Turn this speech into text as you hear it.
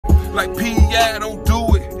Like P.I. don't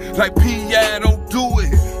do it. Like P.I. don't do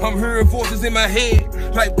it. I'm hearing voices in my head.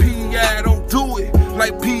 Like P.I. don't do it.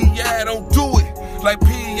 Like P.I. don't do it. Like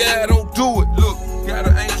P.I. don't do it. Look, got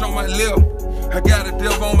an angel on my left. I got a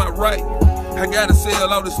devil on my right. I gotta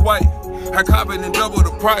sell all this white. I cop it and double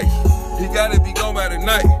the price. He gotta be gone by the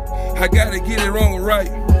night. I gotta get it wrong or right.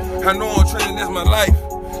 I know I'm training, that's my life.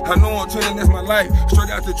 I know I'm training, that's my life. Straight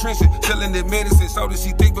out the trenches, selling that medicine. So that she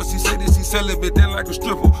think, but she say that she sell it, but then like a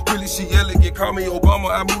stripper. Really, she elegant. Call me Obama,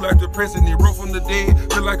 I move like the president. Rose from the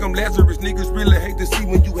dead, feel like I'm Lazarus. Niggas really hate to see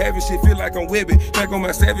when you having shit. Feel like I'm webbing. Back on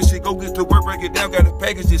my savage shit, go get to work, break it down, got a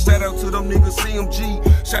package it. Shout out to them niggas CMG.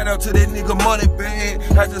 Shout out to that nigga Money Bag.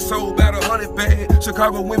 I just sold about 100 bag.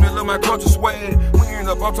 Chicago women love my culture swag. We ain't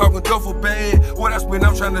up, I'm talking duffel bag. What I spend,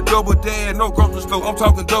 I'm trying to double dad. No grocery store, I'm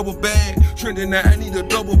talking double bag. Trending now, I need a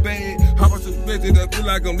double bag. How much expected? I feel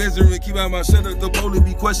like I'm legendary. Keep out my shut up. The police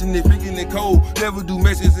be questioning, freaking it cold. Never do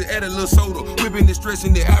messages, add a little soda. Whipping it,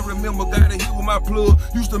 stressing it. I remember got hit with my plug.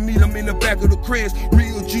 Used to meet him in the back of the crest.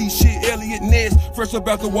 Real G shit, Elliot Ness. Fresh up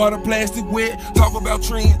out the water, plastic wet. Talk about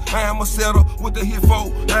trends. I am a setter. What the hit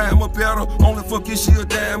for? I am a better. Only fuck it, she a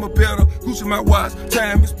dime a better. Gucci my watch,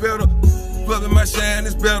 time is better. Flooding my shine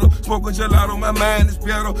is better. Smoking gelato, my mind is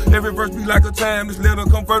better. Every verse be like a timeless letter.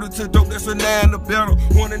 Converted to dope, that's a 9 or better.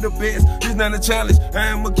 One of the best, it's not a challenge. I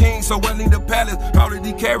am a king, so I need a palace. All of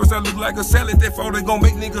these carrots, I look like a salad. Therefore, they gon'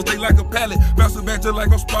 make niggas they like a pallet. Bouncing back to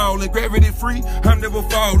like I'm sprawling. Gravity free, I'm never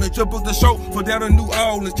falling. Jump up the show, put down a new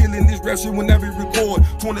Orleans. Killing this rap shit whenever we record.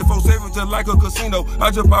 24/7 just like a casino. I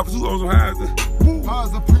just pop two on some highs.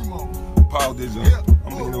 How's the primo? Paul did you? I'm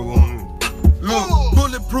thinking we're going. Look,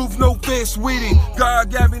 bulletproof, no fence with it.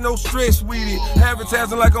 God got me no stress with it.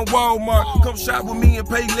 Advertising like I'm Walmart. Come shop with me and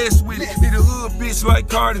pay less with it. Need a hood bitch like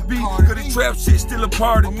Cardi B. Cause the trap shit still a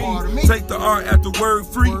part of me. Take the art after word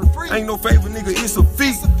free. Ain't no favor, nigga, it's a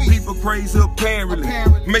feat. People crazy apparently.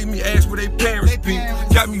 Make me ask where they parents be.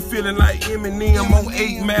 Got me feeling like Eminem on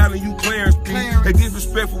 8 Mile and you Clarence B. They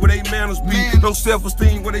disrespectful where they manners be. No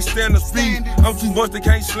self-esteem where they standards be. I'm too much, they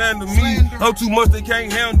can't slander me. I'm too much, they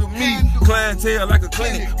can't handle me. Clientele like a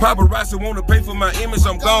clinic. Paparazzi wanna pay for my image,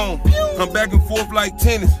 I'm gone. I'm back and forth like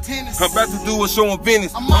tennis. I'm about to do a show in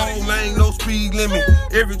Venice. My own lane, no speed limit.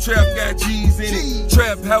 Every trap got G's in it.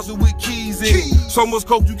 Trap house with keys in it. So much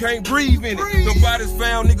coke you can't breathe in it. Nobody's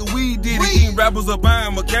found, nigga, we did it. Eating rappers are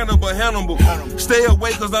buying mechanical Hannibal. Stay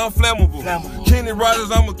away cause I'm flammable. Kenny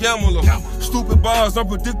Rogers, I'm a gambler. Stupid bars,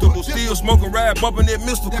 unpredictable. Still smoking ride, bumping that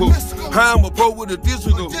mystical. I'm a pro with a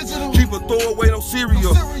digital. Keep a throwaway, no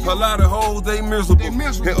cereal. A lot of hoes, they miserable.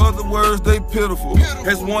 In other words, they pitiful.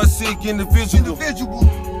 As one sick individual.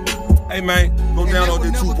 Hey man, go down on the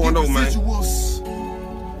 2.0, man.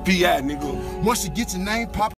 P.I. nigga. Once you get your name pop.